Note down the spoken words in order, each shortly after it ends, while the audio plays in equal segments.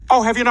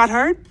Oh, have you not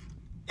heard?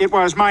 It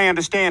was my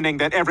understanding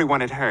that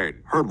everyone had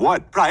heard. Heard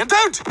what? Brian,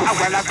 don't! Oh,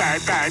 well, a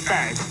bird, bird,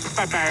 bird.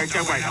 A bird's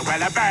a word,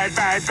 well, a bird,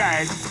 bird,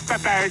 bird. A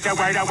bird's a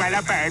word, well,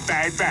 a bird,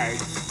 bird,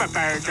 bird. A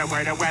bird's a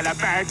word, well, a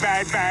bird,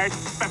 bird, bird.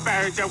 A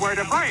bird's a word,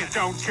 Brian,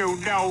 don't you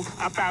know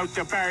about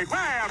the bird?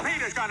 Well,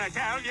 Peter's gonna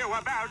tell you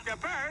about the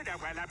bird,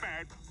 well, a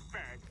bird,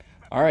 bird.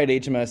 All right,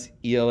 HMS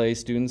ELA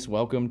students,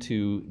 welcome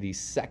to the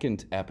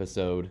second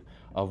episode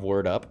of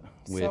Word Up.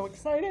 So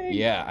exciting.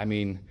 Yeah, I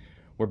mean,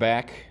 we're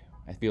back.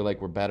 I feel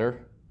like we're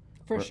better.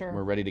 For sure.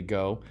 We're ready to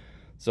go.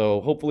 So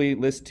hopefully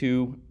list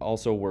 2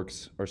 also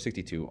works, or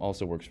 62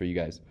 also works for you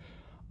guys.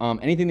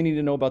 Anything they need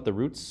to know about the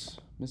roots,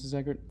 Mrs.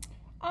 Eggert?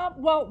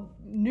 Well,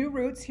 new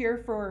roots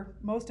here for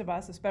most of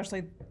us,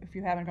 especially if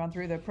you haven't gone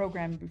through the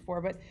program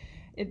before. But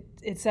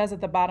it says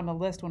at the bottom of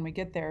the list when we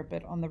get there,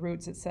 but on the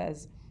roots it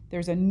says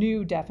there's a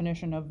new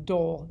definition of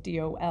dole,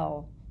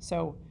 D-O-L.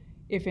 So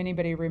if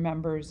anybody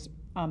remembers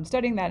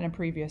studying that in a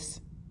previous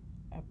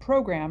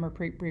program or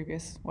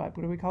previous, what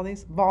do we call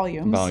these?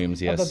 Volumes,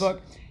 yes. Of the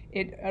book.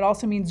 It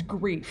also means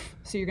grief.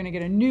 So you're going to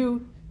get a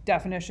new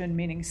definition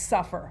meaning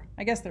suffer.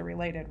 I guess they're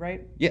related,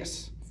 right?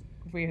 Yes.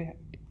 If we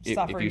If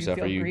suffer, you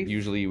suffer, feel grief.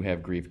 usually you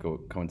have grief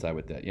coincide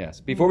with that, yes.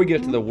 Before we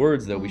get to the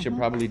words, though, we should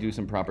probably do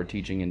some proper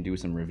teaching and do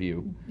some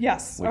review.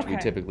 Yes, which okay. we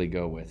typically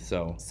go with,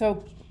 so.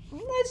 So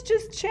let's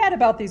just chat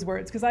about these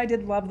words, because I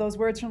did love those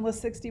words from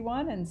list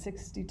 61, and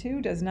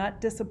 62 does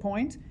not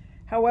disappoint.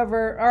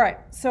 However, all right,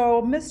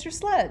 so Mr.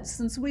 Sledge,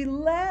 since we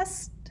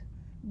last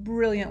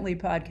brilliantly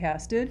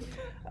podcasted,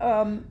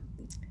 have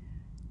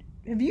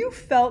you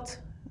felt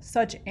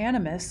such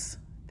animus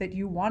that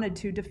you wanted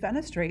to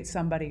defenestrate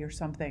somebody or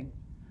something?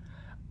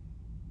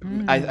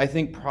 I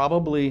think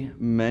probably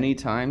many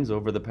times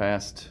over the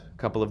past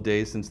couple of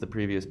days since the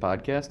previous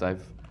podcast,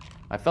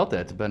 I felt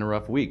that. It's been a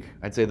rough week.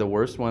 I'd say the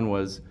worst one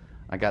was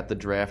I got the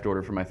draft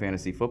order for my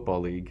fantasy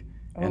football league,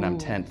 and I'm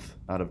 10th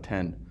out of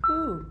 10.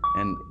 Ooh.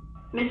 And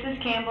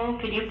Mrs. Campbell,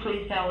 could you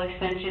please dial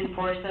extension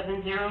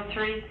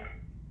 4703?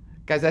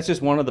 guys, that's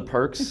just one of the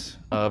perks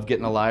of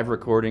getting a live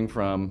recording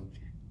from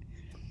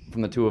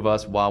the two of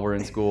us while we're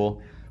in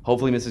school.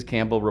 Hopefully Mrs.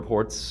 Campbell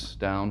reports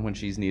down when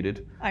she's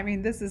needed. I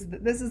mean, this is the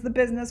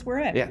business we're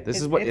in. Yeah,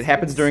 this is what it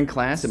happens during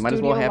class. It might as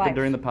well studio happen life.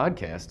 during the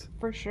podcast.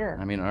 For sure.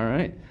 I mean, all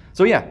right.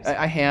 So yeah,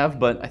 I have,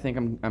 but I think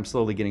I'm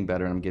slowly getting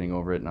better and I'm getting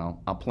over it, and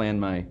I'll plan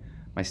my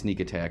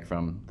sneak attack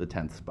from the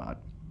 10th spot.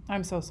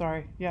 I'm so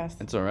sorry. Yes.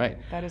 It's all right.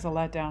 That is a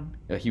letdown.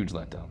 A huge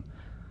letdown.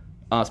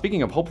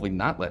 Speaking of hopefully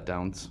not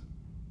letdowns,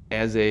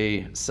 as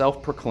a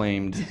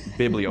self-proclaimed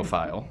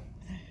bibliophile,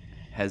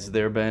 has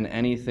there been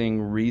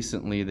anything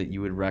recently that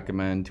you would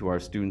recommend to our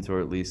students, or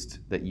at least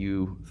that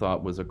you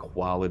thought was a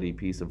quality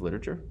piece of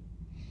literature?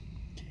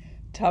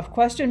 Tough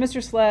question,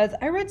 Mr. Sleds.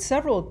 I read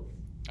several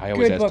I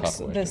always good ask books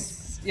tough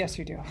questions. yes,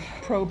 you do.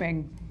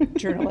 Probing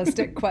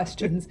journalistic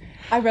questions.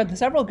 I read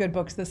several good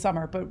books this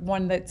summer, but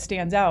one that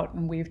stands out,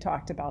 and we've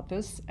talked about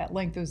this at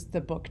length, is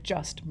the book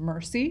Just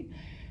Mercy.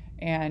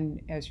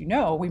 And as you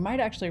know, we might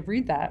actually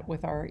read that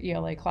with our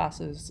ELA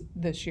classes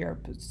this year.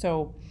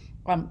 So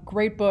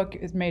great book.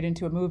 Is made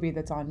into a movie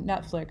that's on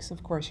Netflix.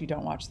 Of course, you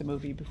don't watch the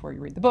movie before you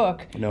read the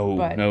book.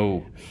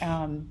 No.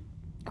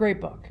 Great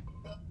book.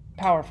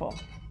 Powerful.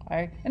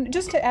 And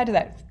just to add to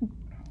that,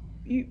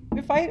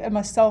 if I am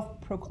a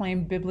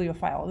self-proclaimed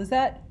bibliophile, is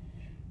that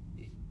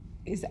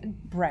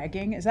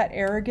bragging? Is that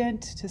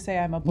arrogant to say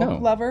I'm a book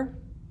lover?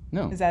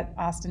 No. Is that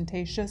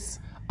ostentatious?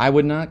 I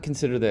would not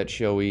consider that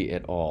showy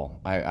at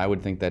all. I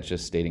would think that's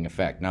just stating a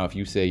fact. Now, if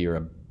you say you're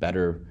a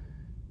better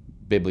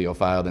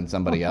bibliophile than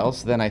somebody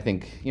else, then I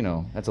think,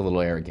 that's a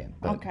little arrogant.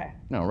 But Okay.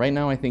 No, right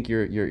now I think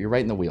you're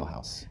right in the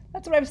wheelhouse.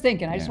 That's what I was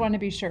thinking. I just Yeah. wanted to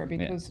be sure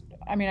because,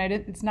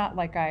 it's not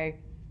like I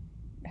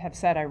have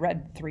said I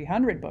read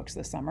 300 books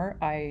this summer.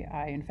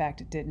 I in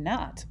fact, did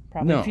not.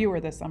 Probably No. fewer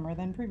this summer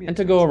than previous. And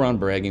to go around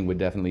bragging would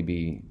definitely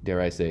be,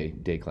 dare I say,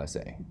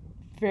 déclassé.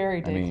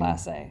 Very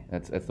déclassé.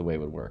 That's the way it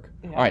would work.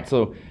 Yeah. All right,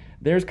 so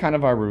there's kind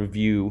of our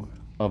review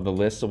of the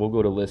list. So we'll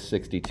go to list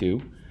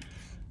 62.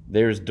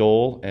 There's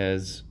dole,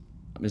 as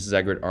Mrs.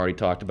 Eggert already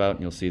talked about,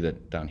 and you'll see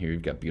that down here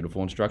you've got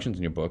beautiful instructions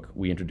in your book.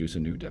 We introduce a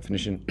new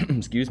definition,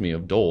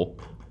 of dole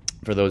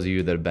for those of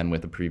you that have been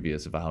with the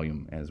previous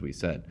volume, as we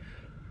said.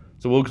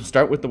 So we'll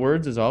start with the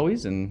words as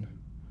always and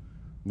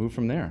move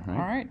from there. Right?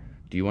 All right.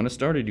 Do you want to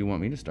start, or do you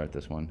want me to start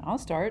this one? I'll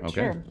start, Okay.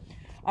 sure.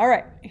 All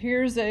right,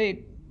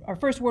 our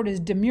first word is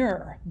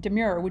demur,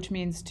 which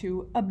means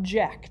to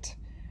object.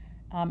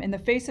 In the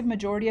face of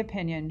majority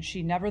opinion,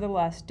 she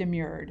nevertheless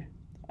demurred.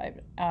 I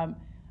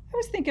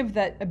always think of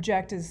that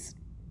object as,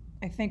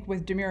 I think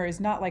with demur is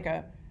not like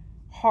a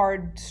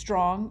hard,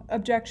 strong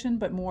objection,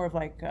 but more of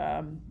like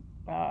kind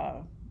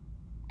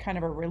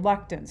of a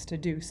reluctance to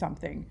do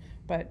something.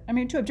 But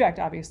to object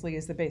obviously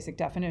is the basic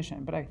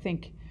definition, but I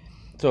think.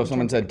 So if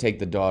someone said take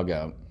the dog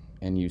out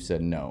and you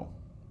said no,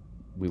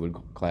 we would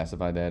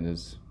classify that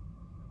as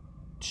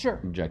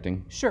Sure.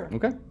 objecting? Sure.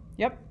 Okay.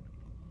 Yep.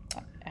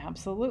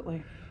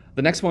 Absolutely.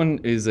 The next one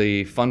is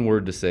a fun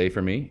word to say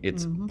for me.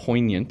 It's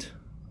poignant.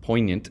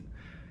 Poignant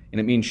and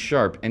it means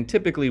sharp. And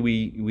typically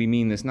we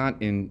mean this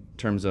not in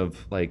terms of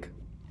like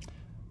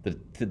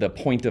the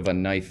point of a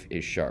knife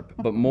is sharp,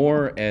 but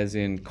more as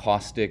in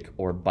caustic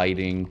or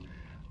biting,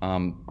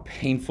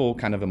 painful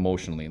kind of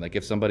emotionally. Like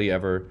if somebody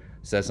ever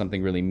says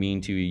something really mean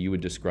to you, you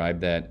would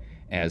describe that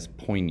as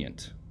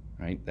poignant,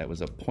 right? That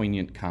was a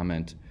poignant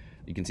comment.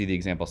 You can see the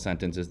example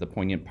sentence is the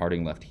poignant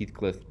parting left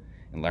Heathcliff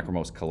in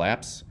lachrymose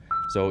collapse.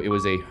 So it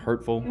was a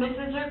hurtful.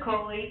 Mrs.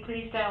 Ercole,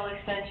 please dial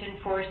extension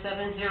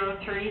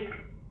 4703.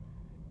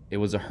 It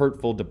was a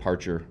hurtful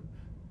departure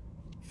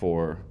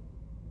for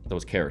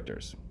those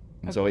characters.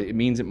 And so it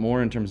means it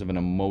more in terms of an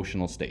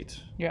emotional state.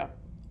 Yeah.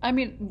 I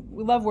mean,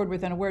 we love word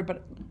within a word,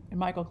 but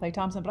Michael Clay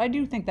Thompson, but I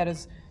do think that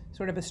is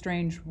sort of a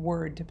strange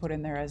word to put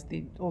in there as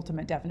the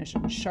ultimate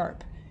definition,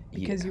 sharp.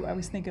 Because you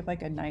always think of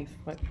like a knife,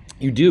 but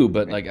You do,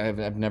 but like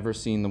I've never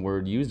seen the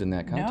word used in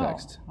that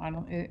context. no, I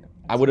don't.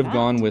 I would have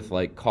gone with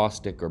like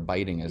caustic or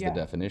biting as the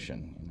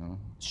definition, you know?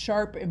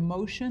 Sharp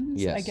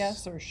emotions, I Yes.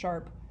 guess, or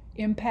sharp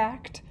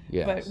impact,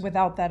 Yes. but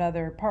without that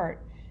other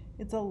part,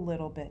 it's a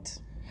little bit.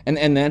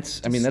 And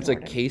that's, I mean, that's a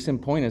Distorted. case in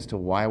point as to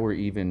why we're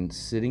even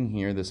sitting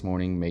here this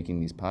morning making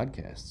these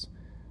podcasts.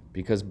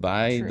 Because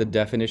by True. the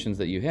definitions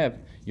that you have,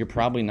 you're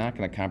probably not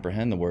going to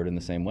comprehend the word in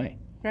the same way.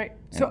 Right.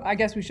 So I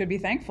guess we should be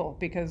thankful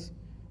because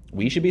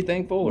We should be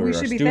thankful, or we our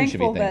should be students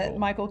thankful should be thankful. that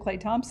Michael Clay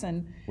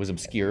Thompson Was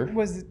obscure.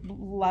 was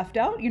left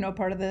out,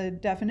 part of the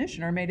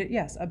definition, or made it,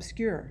 yes,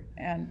 obscure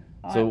and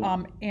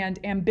So- and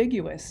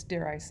ambiguous,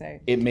 dare I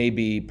say, It may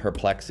be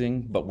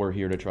perplexing, but we're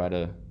here to try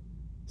to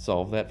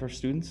solve that for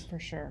students. for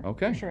sure.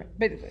 Okay. For sure.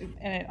 But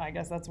I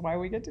guess that's why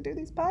we get to do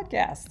these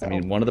podcasts. So. I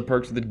mean, one of the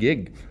perks of the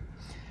gig.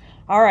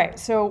 All right.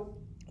 So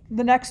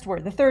the next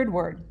word, the third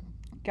word.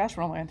 Gosh,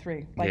 we're only on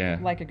three. Yeah.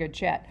 Like a good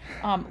chat.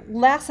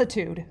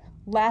 Lassitude.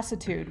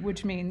 Lassitude,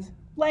 which means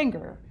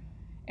languor.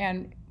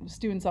 And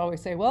students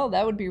always say, well,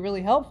 that would be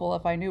really helpful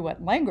if I knew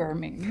what languor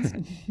means.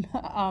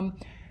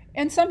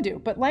 And some do.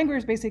 But languor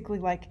is basically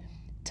like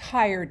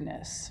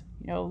tiredness,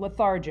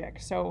 lethargic.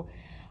 So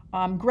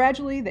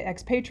gradually, the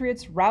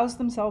expatriates roused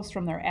themselves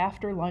from their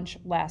after-lunch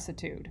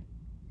lassitude.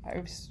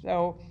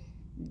 So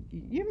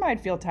you might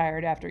feel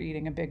tired after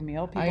eating a big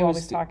meal. People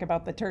always talk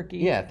about the turkey.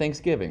 Yeah,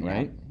 Thanksgiving,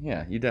 right?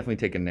 Yeah, you definitely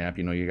take a nap.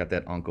 You got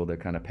that uncle that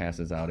kind of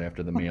passes out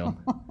after the meal.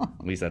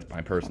 At least that's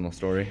my personal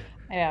story.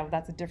 Yeah,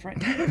 that's a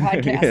different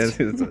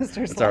podcast.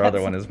 It's our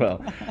other one as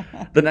well.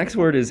 The next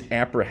word is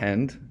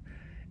apprehend.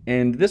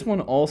 And this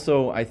one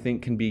also, I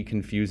think, can be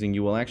confusing.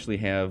 You will actually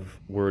have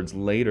words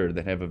later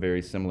that have a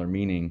very similar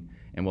meaning,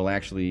 and we'll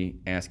actually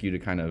ask you to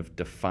kind of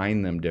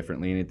define them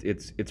differently. And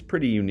it's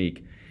pretty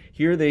unique.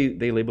 Here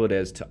they label it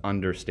as to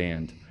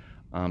understand.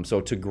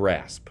 So to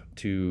grasp,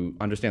 to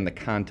understand the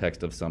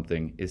context of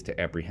something is to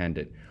apprehend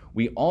it.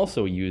 We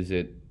also use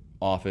it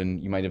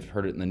often, you might have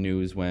heard it in the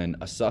news, when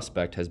a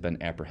suspect has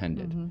been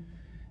apprehended. Mm-hmm.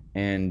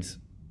 And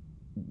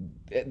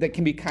that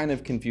can be kind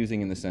of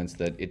confusing in the sense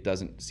that it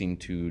doesn't seem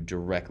to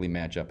directly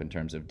match up in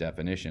terms of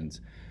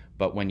definitions.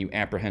 But when you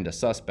apprehend a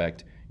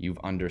suspect, you've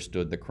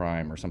understood the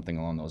crime or something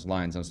along those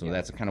lines. And so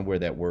that's kind of where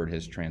that word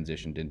has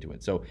transitioned into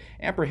it. So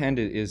apprehend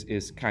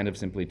is kind of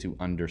simply to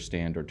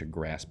understand or to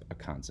grasp a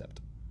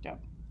concept. Yeah.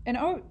 And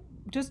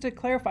just to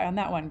clarify on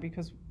that one,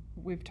 because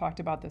we've talked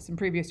about this in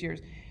previous years,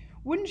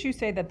 wouldn't you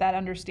say that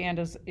understand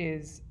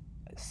is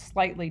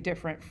slightly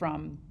different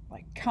from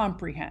like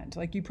comprehend?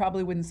 Like you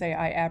probably wouldn't say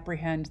I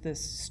apprehend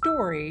this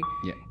story.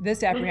 Yeah.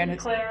 This apprehend Mrs.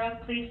 is. Clara,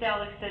 please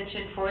dial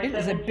extension It 4703.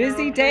 is a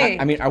busy day.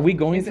 I mean, are we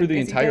going It's a through the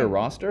busy entire day.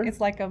 roster? It's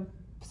like a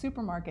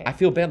supermarket. I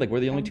feel bad. Like we're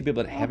the only two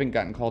people that haven't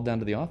gotten called down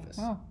to the office.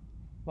 Oh,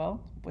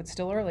 well, it's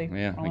still early.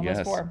 Yeah, I Almost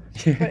guess. 4.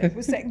 But it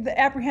was saying the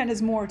apprehend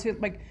is more to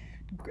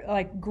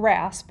like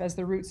grasp, as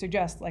the root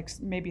suggests, like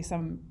maybe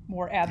some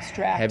more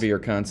abstract, Heavier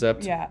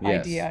concept. yeah,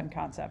 Yes. idea and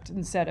concept.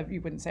 Instead of, you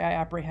wouldn't say I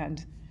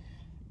apprehend.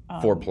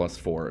 4 plus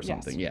 4 or yes.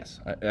 something. Yes,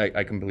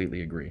 I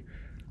completely agree.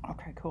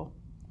 Okay, cool.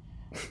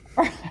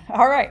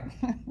 All right.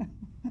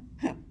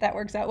 That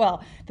works out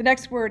well. The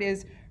next word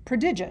is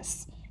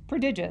prodigious.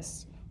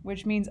 Prodigious,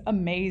 which means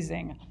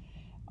amazing.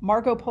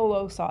 Marco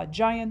Polo saw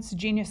giants,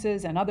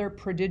 geniuses, and other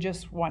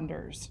prodigious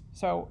wonders.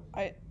 So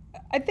I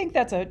think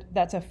that's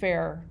a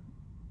fair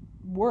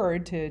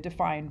word to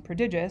define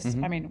prodigious.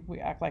 Mm-hmm. I mean, we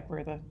act like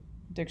we're the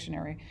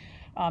dictionary,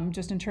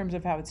 just in terms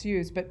of how it's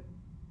used. But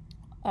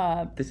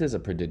This is a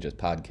prodigious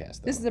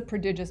podcast, though. this is a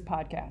prodigious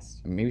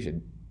podcast. Maybe we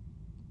should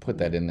put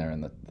that in there,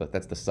 and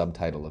that's the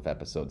subtitle of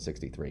episode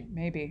 63.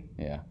 Maybe.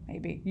 Yeah.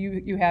 Maybe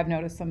you have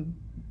noticed some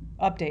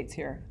updates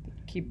here.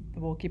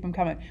 We'll keep them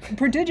coming.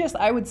 Prodigious,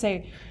 I would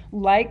say,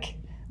 like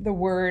the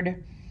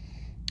word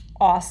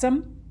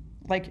awesome,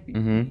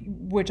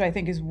 which I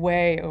think is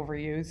way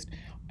overused.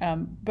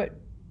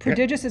 But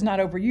prodigious is not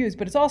overused,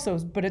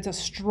 but it's a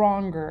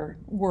stronger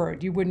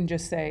word. You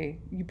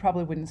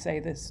probably wouldn't say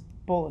this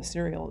bowl of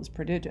cereal is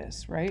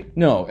prodigious, right?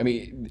 No, I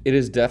mean, it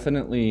is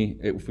definitely,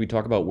 if we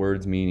talk about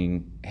words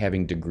meaning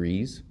having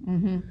degrees,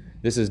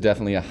 this is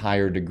definitely a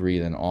higher degree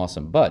than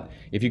awesome. But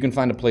if you can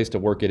find a place to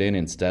work it in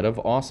instead of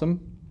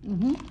awesome,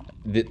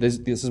 this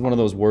is one of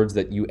those words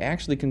that you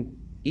actually can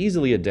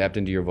easily adapt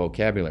into your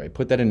vocabulary.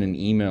 Put that in an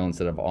email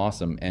instead of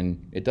awesome,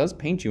 and it does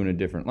paint you in a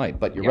different light.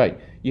 But you're right.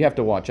 You have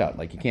to watch out.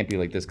 Like, you can't be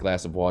like, this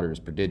glass of water is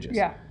prodigious.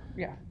 Yeah.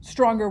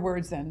 Stronger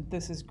words than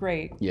this is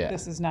great,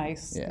 this is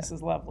nice, Yeah. this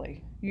is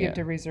lovely. You have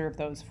to reserve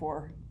those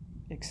for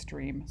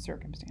extreme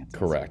circumstances.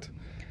 Correct.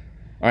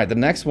 All right, the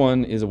next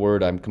one is a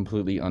word I'm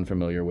completely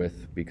unfamiliar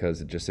with because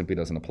it just simply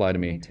doesn't apply to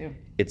me. Me too.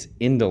 It's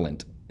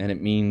indolent, and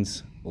it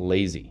means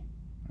lazy.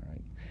 All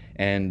right.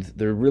 And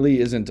there really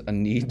isn't a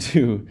need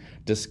to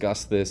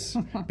discuss this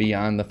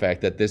beyond the fact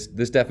that this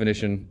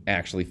definition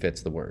actually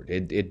fits the word.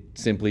 It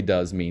simply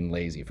does mean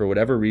lazy. For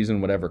whatever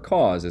reason, whatever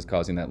cause is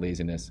causing that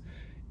laziness,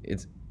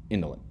 it's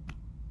indolent.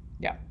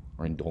 Yeah.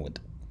 Or indolent.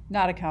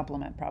 Not a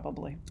compliment,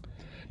 probably.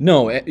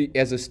 No,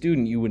 as a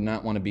student, you would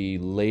not want to be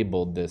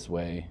labeled this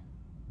way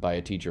by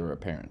a teacher or a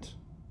parent.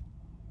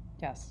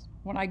 Yes.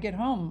 When I get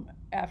home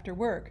after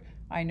work,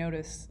 I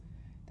notice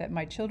that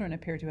my children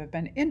appear to have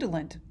been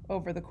indolent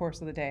over the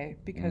course of the day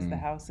because the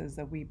house is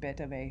a wee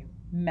bit of a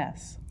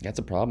mess. That's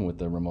a problem with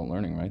the remote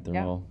learning, right?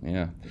 They're all,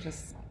 They're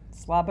just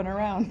slobbing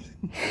around.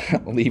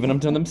 leaving them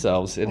to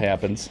themselves. It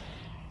happens.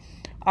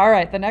 All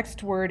right, the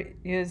next word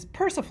is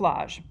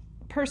persiflage.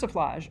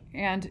 Persiflage.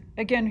 And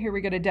again, here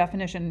we get a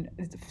definition.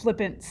 It's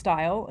flippant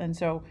style. And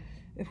so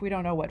if we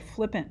don't know what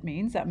flippant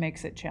means, that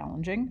makes it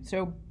challenging.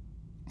 So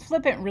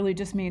flippant really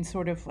just means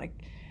sort of like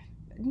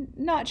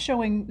not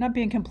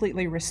being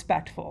completely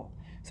respectful.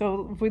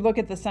 So if we look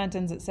at the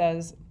sentence, it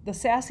says, the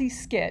sassy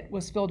skit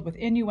was filled with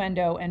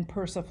innuendo and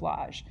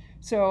persiflage.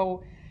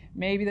 So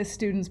maybe the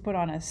students put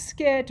on a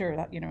skit or,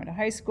 at a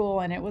high school,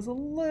 and it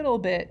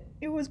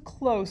was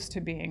close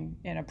to being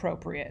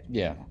inappropriate.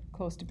 Yeah.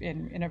 Close to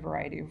in a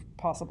variety of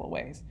possible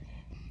ways.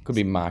 Could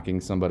be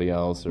mocking somebody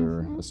else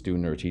or a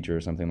student or a teacher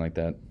or something like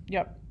that.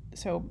 Yep.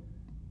 So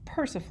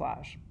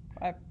persiflage.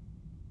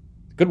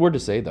 Good word to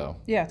say, though.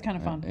 Yeah, it's kind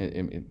of fun.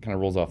 It kind of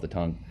rolls off the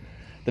tongue.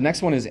 The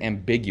next one is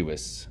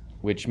ambiguous,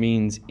 which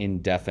means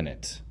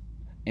indefinite.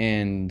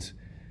 And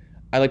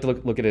I like to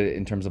look at it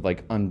in terms of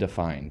like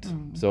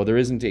undefined. So there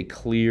isn't a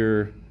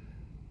clear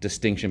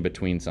distinction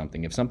between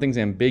something. If something's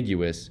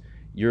ambiguous,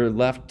 you're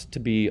left to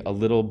be a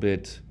little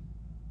bit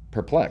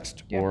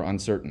perplexed or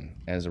uncertain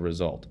as a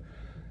result.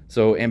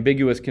 So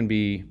ambiguous can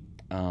be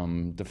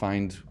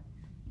defined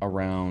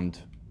around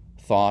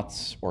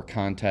thoughts or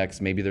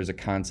context. Maybe there's a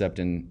concept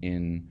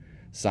in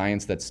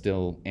science that's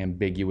still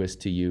ambiguous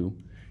to you.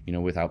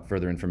 Without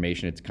further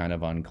information, it's kind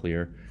of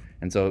unclear.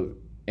 And so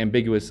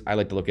ambiguous, I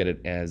like to look at it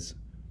as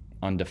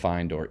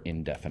undefined or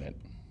indefinite.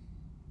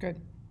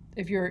 Good.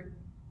 If your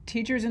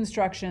teacher's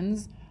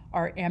instructions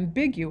are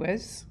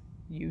ambiguous,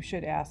 you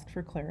should ask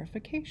for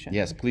clarification.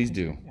 Yes, please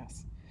do.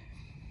 Yes.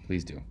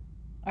 Please do.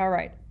 All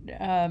right.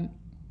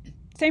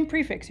 Same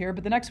prefix here,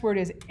 but the next word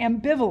is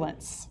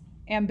ambivalence.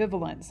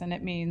 Ambivalence, and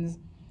it means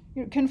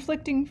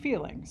conflicting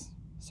feelings.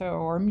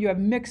 Or you have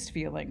mixed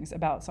feelings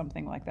about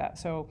something like that.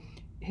 So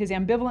his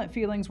ambivalent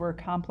feelings were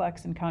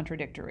complex and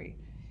contradictory.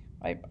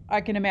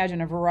 I can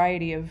imagine a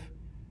variety of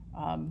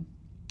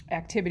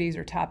activities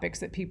or topics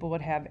that people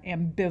would have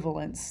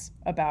ambivalence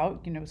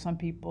about. Some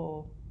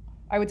people,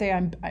 I would say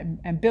I'm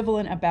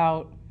ambivalent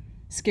about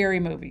scary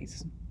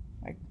movies.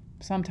 Like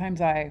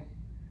sometimes I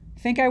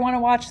think I want to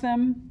watch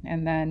them,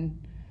 and then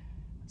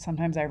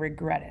sometimes I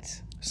regret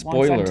it.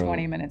 Spoiler. Once I'm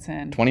 20 minutes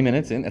in. 20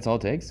 minutes in? That's all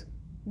it takes?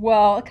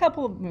 Well, a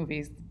couple of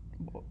movies.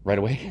 Right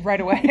away? Right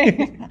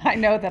away. I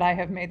know that I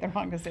have made the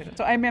wrong decision.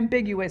 So I'm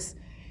ambivalent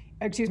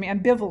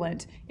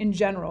in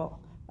general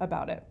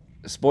about it.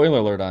 Spoiler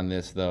alert on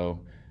this,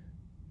 though.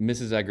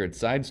 Mrs. Eggert's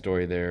side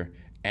story there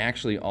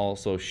actually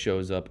also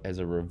shows up as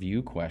a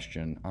review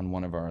question on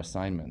one of our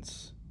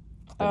assignments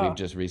that we've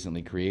just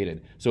recently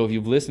created. So if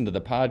you've listened to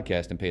the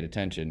podcast and paid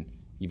attention,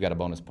 you've got a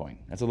bonus point.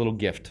 That's a little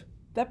gift.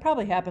 That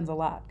probably happens a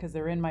lot because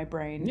they're in my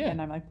brain, Yeah.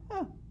 and I'm like,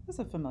 this is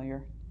a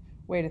familiar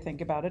way to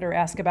think about it or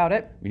ask about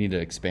it. We need to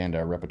expand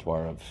our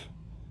repertoire of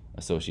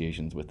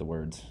associations with the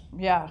words.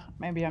 Yeah,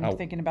 maybe I'm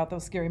thinking about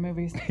those scary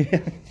movies.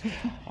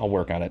 I'll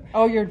work on it.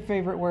 Oh, your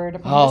favorite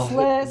word on this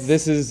list.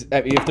 This is,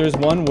 if there's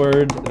one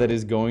word that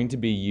is going to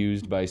be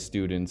used by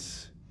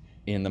students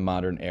in the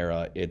modern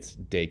era, it's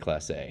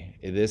déclassé.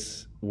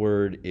 This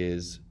word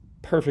is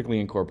perfectly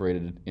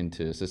incorporated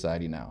into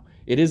society now.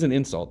 It is an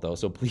insult, though,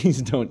 so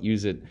please don't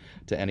use it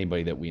to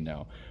anybody that we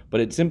know.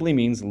 But it simply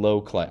means low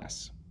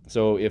class.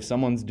 So if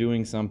someone's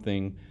doing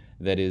something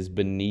that is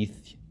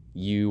beneath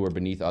you or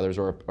beneath others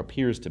or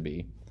appears to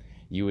be,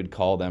 you would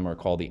call them or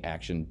call the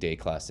action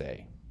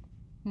déclassé.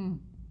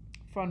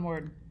 Fun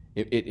word.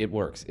 It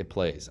works. It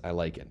plays. I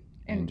like it.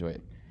 I enjoy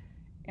it.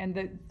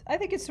 And I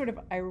think it's sort of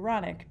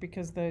ironic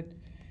because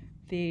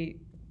the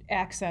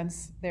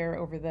accents there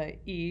over the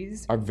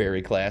E's are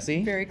very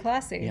classy. Very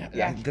classy.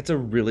 Yeah. That's a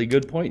really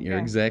good point. You're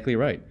exactly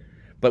right.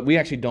 But we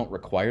actually don't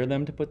require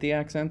them to put the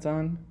accents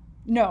on.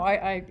 No,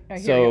 I hear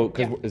so,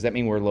 you. Does that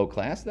mean we're low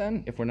class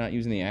then, if we're not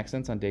using the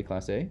accents on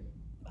déclassé?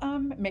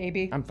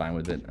 Maybe. I'm fine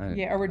with it.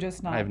 Or we're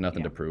just not. I have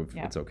nothing to prove.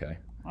 It's okay.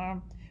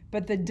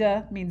 But the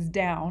 "d" means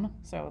down,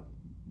 so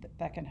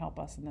that can help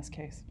us in this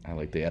case. I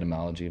like the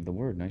etymology of the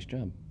word. Nice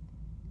job.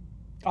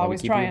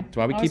 Always trying. That's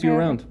why we Always keep you trying.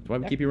 around. That's why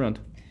we keep you around.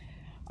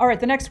 All right,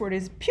 the next word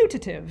is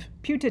putative.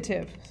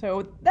 Putative.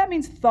 So that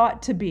means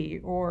thought to be,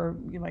 or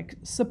like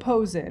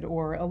supposed,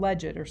 or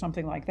alleged, or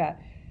something like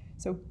that.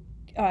 So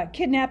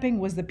kidnapping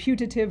was the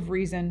putative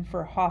reason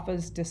for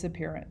Hoffa's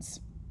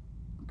disappearance.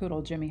 Good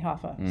old Jimmy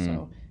Hoffa.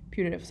 So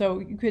putative. So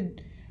you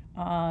could,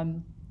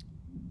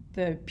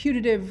 the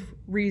putative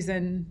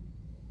reason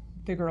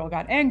the girl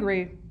got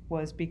angry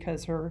was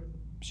because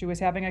she was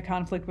having a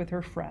conflict with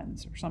her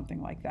friends, or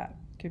something like that.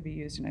 Could be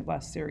used in a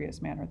less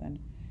serious manner than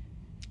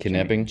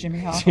Kidnapping, Jimmy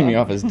Hoffa. Jimmy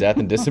Hoffa's death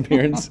and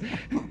disappearance,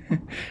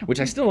 which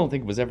I still don't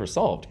think was ever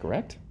solved,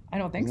 correct? I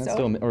don't think Isn't so.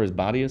 that still, or his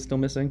body is still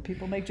missing?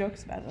 People make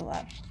jokes about it a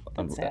lot.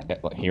 That's sad.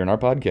 Here in our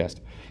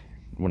podcast.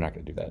 We're not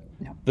going to do that.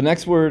 No. The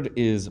next word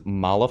is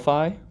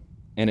mollify,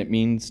 and it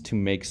means to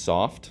make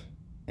soft.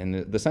 And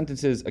the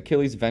sentence is,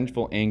 Achilles'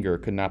 vengeful anger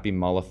could not be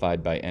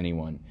mollified by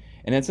anyone.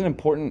 And it's an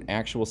important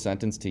actual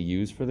sentence to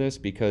use for this,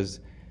 because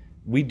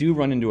we do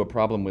run into a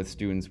problem with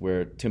students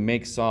where to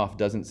make soft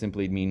doesn't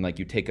simply mean like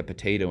you take a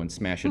potato and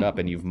smash it up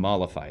and you've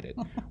mollified it.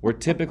 We're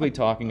typically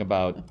talking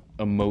about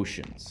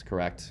emotions,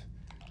 correct?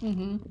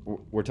 Mm-hmm.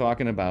 We're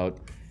talking about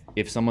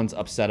if someone's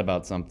upset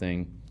about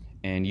something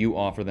and you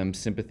offer them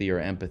sympathy or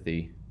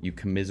empathy, you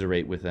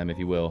commiserate with them, if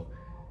you will,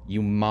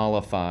 you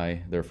mollify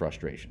their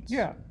frustrations.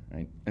 Yeah.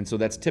 Right? And so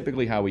that's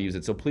typically how we use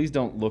it. So please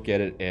don't look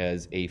at it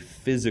as a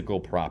physical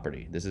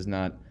property. This is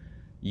not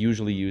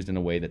usually used in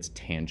a way that's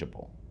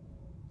tangible.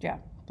 Yeah,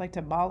 like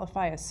to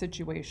mollify a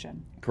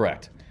situation.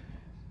 Correct.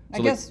 I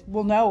guess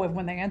we'll know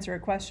when they answer a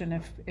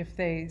question if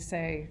they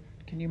say,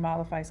 can you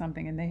mollify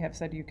something, and they have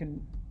said you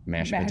can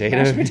Mashed mashed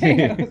potatoes.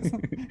 potatoes.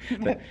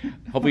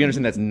 Hopefully you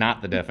understand that's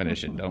not the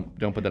definition.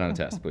 Don't put that on a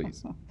test,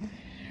 please.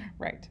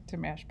 Right, to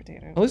mash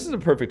potatoes. Well, this is a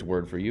perfect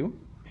word for you.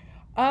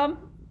 All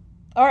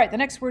right, the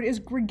next word is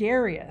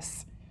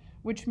gregarious,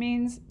 which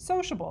means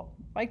sociable,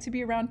 like to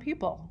be around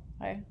people.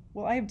 I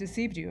have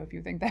deceived you if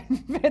you think that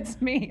fits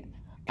me.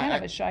 Kind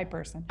of a shy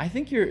person. I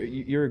think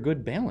you're a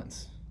good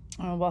balance.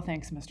 Oh, well,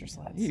 thanks, Mr.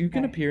 Sleds. You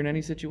can appear in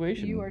any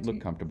situation, You are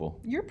look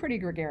comfortable. You're pretty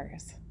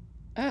gregarious.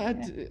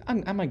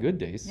 On my good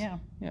days. Yeah.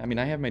 I mean,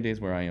 I have my days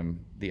where I am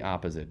the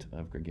opposite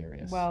of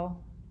gregarious.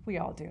 Well, we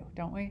all do,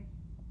 don't we?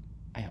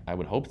 I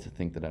would hope to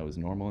think that I was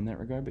normal in that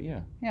regard, but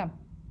yeah. Yeah.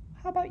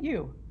 How about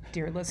you,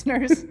 dear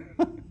listeners,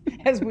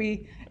 as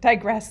we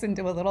digress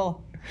into a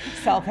little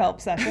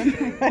self-help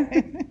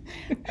session?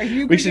 Are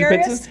you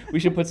gregarious? We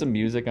should put some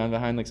music on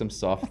behind, like some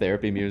soft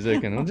therapy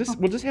music, and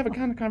we'll just have a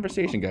kind of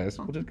conversation, guys.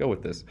 We'll just go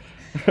with this.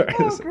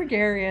 Oh,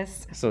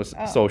 gregarious. So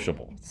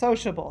sociable.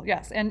 Sociable,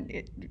 yes, and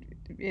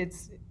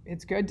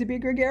it's good to be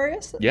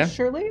gregarious. Yeah.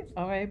 Surely.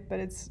 Okay, but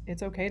it's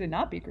okay to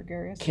not be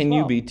gregarious. Can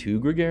you be too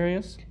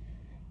gregarious?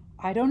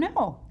 I don't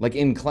know. Like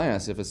in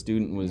class, if a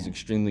student was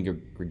extremely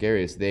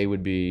gregarious, they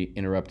would be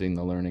interrupting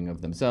the learning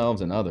of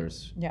themselves and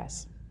others.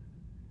 Yes.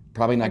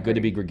 Probably not good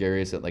to be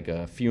gregarious at like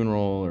a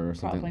funeral or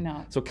something. Probably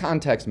not. So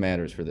context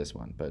matters for this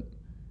one, but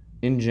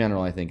in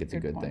general, I think it's a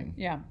good point. thing.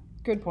 Yeah,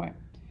 good point.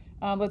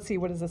 Let's see,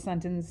 what is the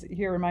sentence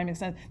here? Remind me of the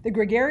sentence. The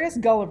gregarious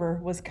Gulliver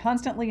was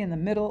constantly in the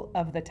middle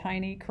of the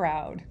tiny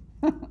crowd.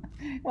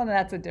 Well,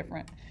 that's a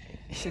different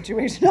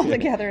situation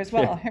altogether as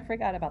well. I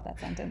forgot about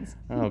that sentence.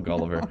 Oh,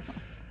 Gulliver.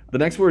 The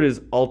next word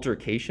is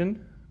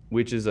altercation,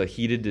 which is a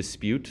heated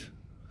dispute.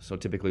 So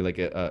typically, like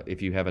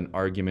if you have an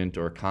argument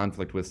or a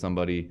conflict with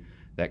somebody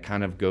that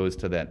kind of goes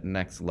to that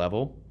next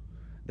level,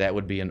 that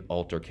would be an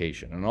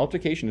altercation. An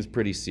altercation is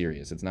pretty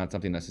serious. It's not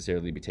something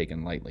necessarily to be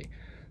taken lightly.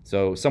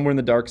 So somewhere in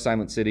the dark,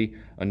 silent city,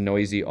 a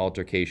noisy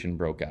altercation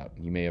broke out.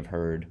 You may have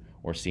heard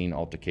or seen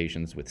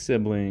altercations with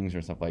siblings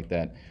or stuff like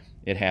that.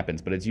 It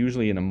happens, but it's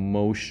usually an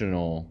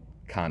emotional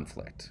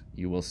conflict.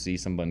 You will see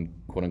someone,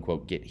 quote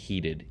unquote, get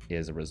heated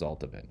as a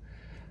result of it.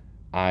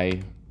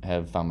 I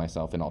have found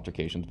myself in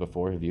altercations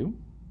before. Have you?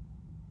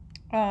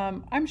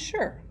 I'm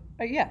sure.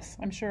 Yes,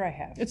 I'm sure I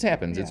have. It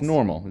happens. Yes. It's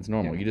normal. It's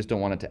normal. Yeah. You just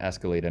don't want it to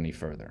escalate any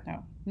further.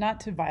 No, not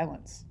to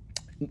violence,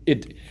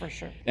 for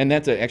sure. And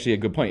that's actually a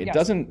good point. It Yes.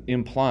 doesn't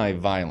imply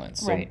violence.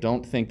 So Right.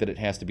 don't think that it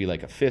has to be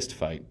like a fist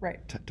fight Right.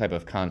 type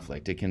of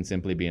conflict. It can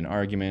simply be an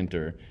argument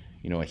or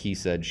a he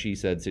said, she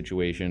said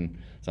situation,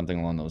 something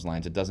along those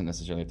lines. It doesn't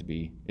necessarily have to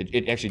be,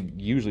 it actually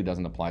usually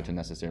doesn't apply to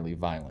necessarily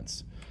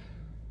violence.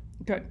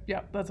 Good.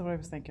 Yeah, that's what I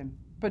was thinking.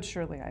 But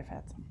surely I've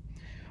had some.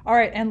 All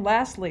right, and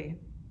lastly,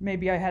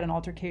 maybe I had an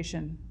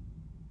altercation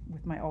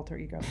with my alter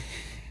ego.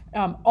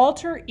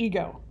 Alter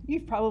ego.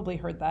 You've probably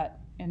heard that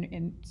and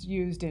it's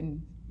used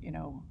in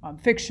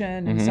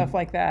fiction and stuff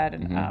like that.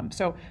 And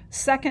so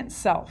second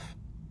self.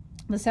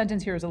 The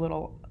sentence here is a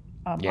little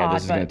odd,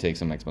 This is going to but take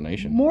some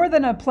explanation. more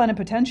than a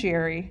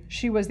plenipotentiary,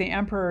 she was the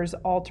emperor's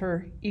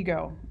alter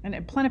ego. And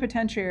a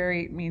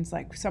plenipotentiary means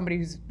like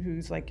somebody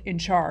who's like in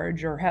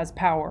charge or has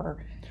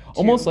power.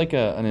 Almost like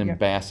an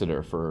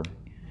ambassador for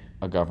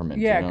a government.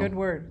 Yeah, good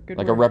word. Good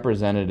like word. a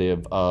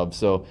representative of.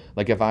 So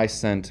like if I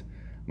sent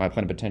my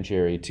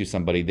plenipotentiary to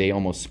somebody, they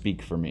almost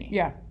speak for me.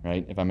 Yeah.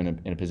 Right? If I'm in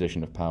a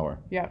position of power.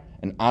 Yeah.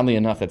 And oddly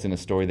enough, that's in a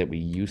story that we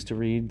used to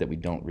read that we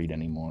don't read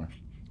anymore.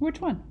 Which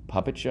one?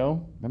 Puppet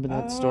Show. Remember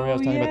that story I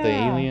was telling you about, the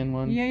alien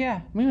one? Yeah.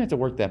 We might have to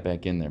work that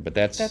back in there, but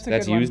that's a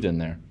good used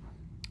one. in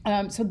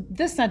there. So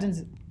this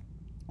sentence,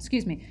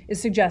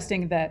 is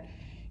suggesting that,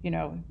 it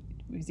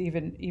was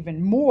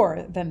even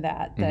more than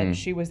that, that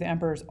she was the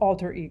emperor's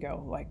alter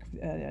ego, like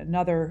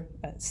another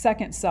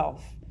second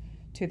self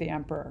to the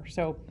emperor.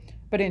 So,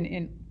 but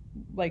in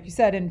like you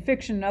said, in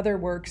fiction and other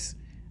works,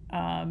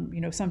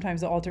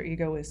 sometimes the alter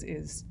ego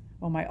is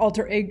well, my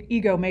alter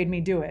ego made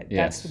me do it.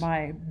 Yes. That's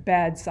my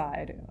bad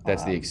side.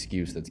 That's the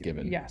excuse that's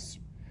given. Yes.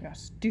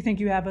 Do you think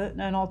you have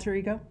an alter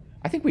ego?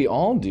 I think we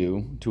all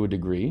do to a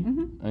degree.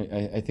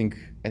 I think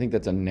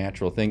that's a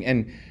natural thing,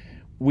 and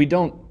we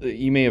don't.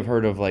 You may have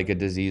heard of like a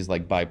disease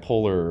like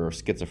bipolar or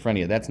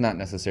schizophrenia. That's not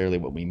necessarily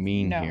what we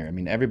mean here. I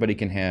mean, everybody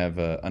can have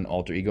an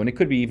alter ego, and it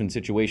could be even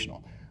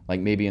situational. Like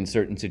maybe in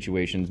certain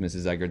situations,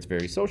 Mrs. Eggert's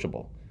very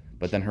sociable,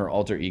 but then her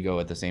alter ego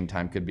at the same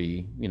time could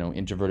be,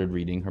 introverted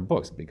reading her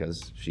books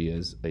because she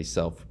is a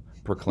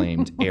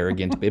self-proclaimed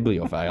arrogant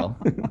bibliophile.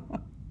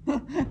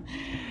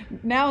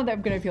 Now that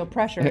I'm going to feel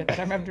pressure that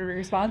I'm going to be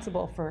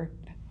responsible for.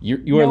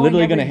 You are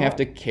literally going to every have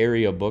to book.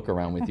 carry a book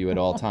around with you at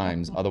all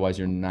times. Otherwise,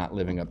 you're not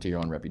living up to your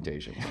own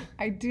reputation.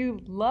 I do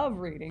love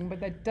reading, but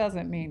that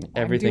doesn't mean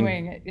Everything- I'm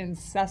doing it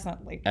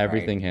incessantly.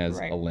 Everything Right, has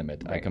right, a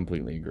limit. I right.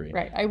 completely agree.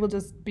 Right. I will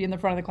just be in the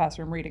front of the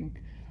classroom reading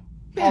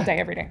all day,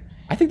 every day.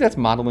 I think that's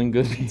modeling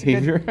good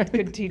behavior.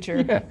 Good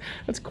teacher. Yeah,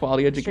 that's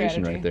quality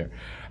education Strategy. right there.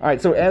 All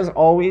right, so as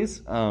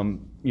always,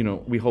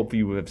 we hope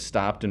you have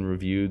stopped and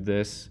reviewed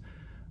this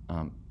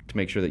to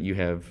make sure that you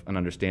have an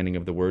understanding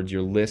of the words.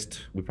 Your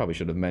list, we probably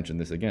should have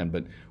mentioned this again,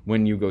 but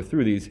when you go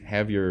through these,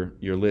 have your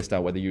list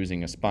out, whether you're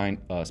using a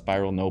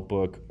spiral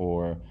notebook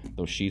or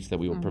those sheets that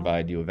we will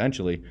provide you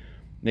eventually.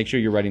 Make sure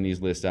you're writing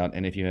these lists out,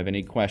 and if you have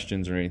any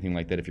questions or anything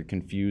like that, if you're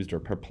confused or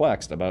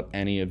perplexed about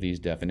any of these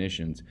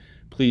definitions,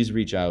 please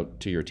reach out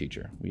to your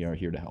teacher. We are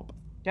here to help.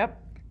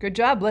 Yep. Good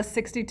job, list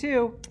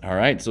 62. All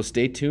right, so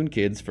stay tuned,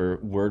 kids, for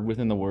Word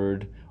Within the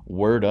Word,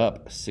 Word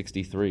Up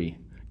 63,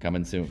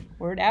 coming soon.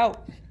 Word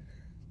out.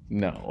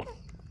 No.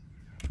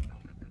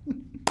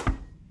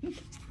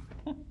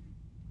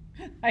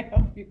 I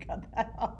hope you got that off.